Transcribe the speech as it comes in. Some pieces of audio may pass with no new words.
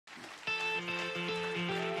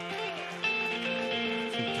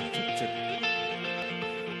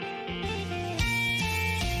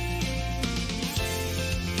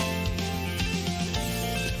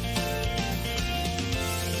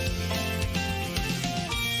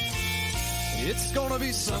It's gonna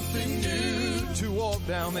be something new to walk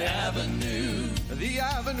down the avenue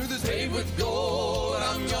that's paved with gold.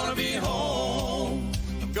 I'm gonna be home.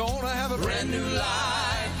 I'm gonna have a brand new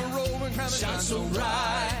life. The road and shine so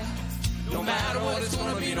bright. No matter what it's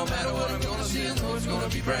gonna be, no matter what I'm gonna see, I know it's gonna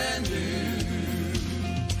be brand new.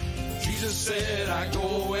 Jesus said I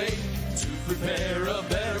go away to prepare a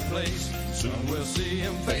better place. Soon we'll see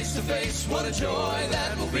him face to face. What a joy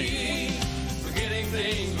that will be. Forgetting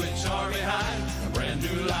things which are behind. A brand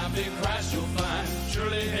new life in Christ you'll find.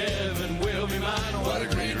 Surely heaven will be mine. What a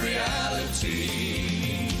great reality.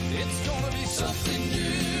 It's gonna be something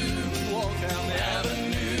new to walk down the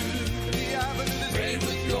avenue that's paved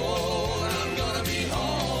with gold. I'm gonna be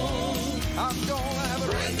home. I'm gonna have a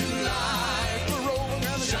brand new life. The road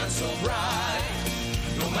gonna shine so bright.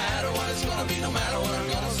 No matter what it's gonna be, no matter what I'm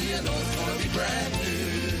gonna see, I know it's gonna be brand new.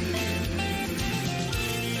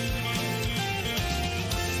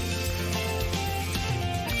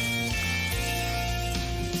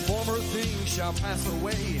 Former things shall pass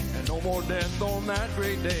away, and no more death on that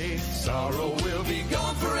great day. Sorrow will be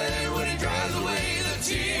gone forever when he dries away the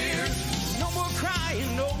tears. No more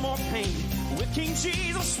crying, no more pain. With King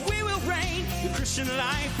Jesus we will reign. The Christian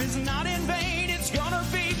life is not in vain. It's gonna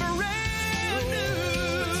be brand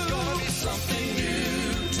new. It's gonna be something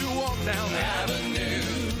new to walk down the avenue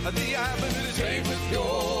that's paved with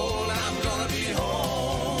gold. I'm gonna be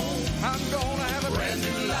home. I'm gonna have a brand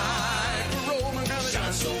new life. The road gonna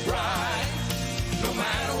shine so bright. No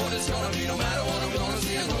matter what it's gonna be, no matter what I'm gonna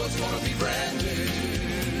see, I know it's gonna be brand new.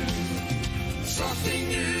 Something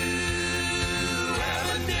new.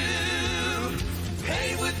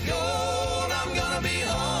 Paved with gold, I'm gonna be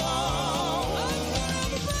home.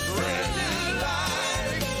 Brand new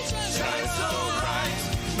life, shine so bright.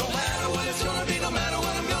 No matter what it's gonna be, no matter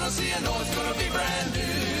what I'm gonna see, I know it's gonna be brand new.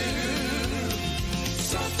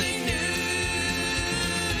 Something new.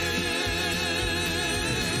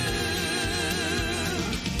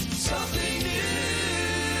 Something new.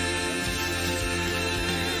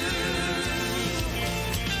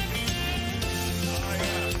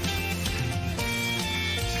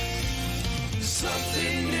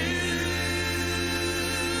 Something new.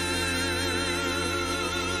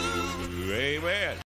 Amen.